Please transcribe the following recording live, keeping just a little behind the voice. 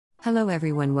Hello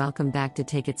everyone, welcome back to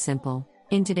Take It Simple.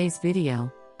 In today's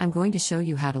video, I'm going to show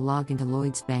you how to log into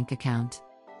Lloyds Bank account.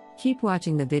 Keep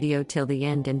watching the video till the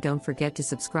end and don't forget to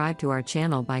subscribe to our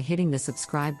channel by hitting the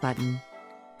subscribe button.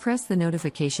 Press the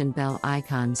notification bell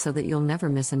icon so that you'll never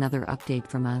miss another update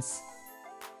from us.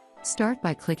 Start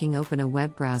by clicking open a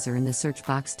web browser. In the search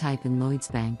box type in Lloyds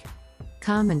Bank.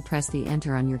 Come and press the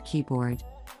enter on your keyboard.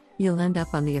 You'll end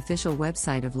up on the official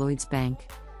website of Lloyds Bank.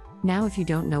 Now if you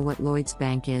don't know what Lloyds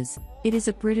Bank is, it is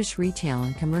a British retail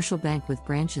and commercial bank with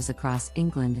branches across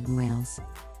England and Wales.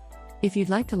 If you'd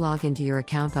like to log into your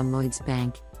account on Lloyds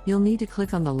Bank, you'll need to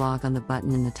click on the log on the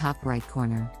button in the top right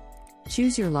corner.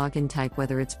 Choose your login type,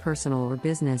 whether it's personal or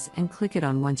business, and click it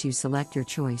on once you select your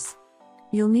choice.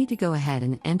 You'll need to go ahead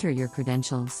and enter your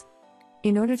credentials.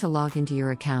 In order to log into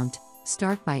your account,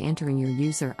 start by entering your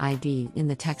user ID in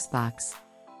the text box.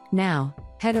 Now,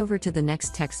 head over to the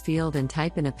next text field and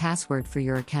type in a password for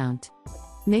your account.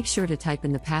 Make sure to type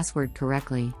in the password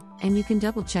correctly, and you can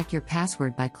double-check your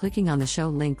password by clicking on the show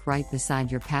link right beside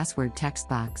your password text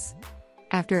box.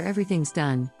 After everything's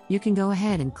done, you can go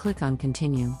ahead and click on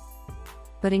continue.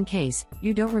 But in case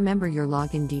you don't remember your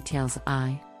login details,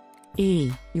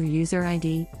 i.e., your user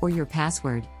ID or your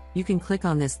password, you can click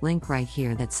on this link right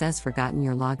here that says forgotten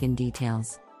your login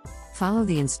details. Follow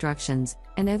the instructions,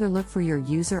 and either look for your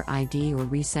user ID or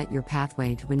reset your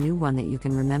pathway to a new one that you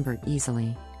can remember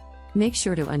easily. Make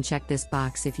sure to uncheck this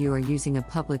box if you are using a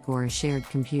public or a shared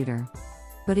computer.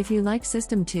 But if you like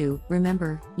System 2,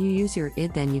 remember, you use your ID,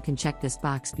 then you can check this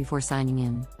box before signing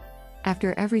in.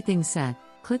 After everything's set,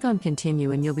 click on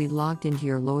continue and you'll be logged into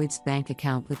your Lloyds Bank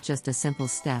account with just a simple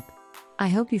step. I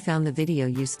hope you found the video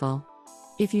useful.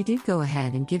 If you did, go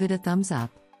ahead and give it a thumbs up.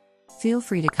 Feel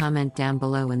free to comment down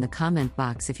below in the comment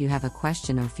box if you have a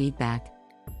question or feedback.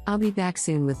 I'll be back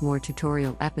soon with more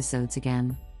tutorial episodes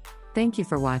again. Thank you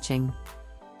for watching.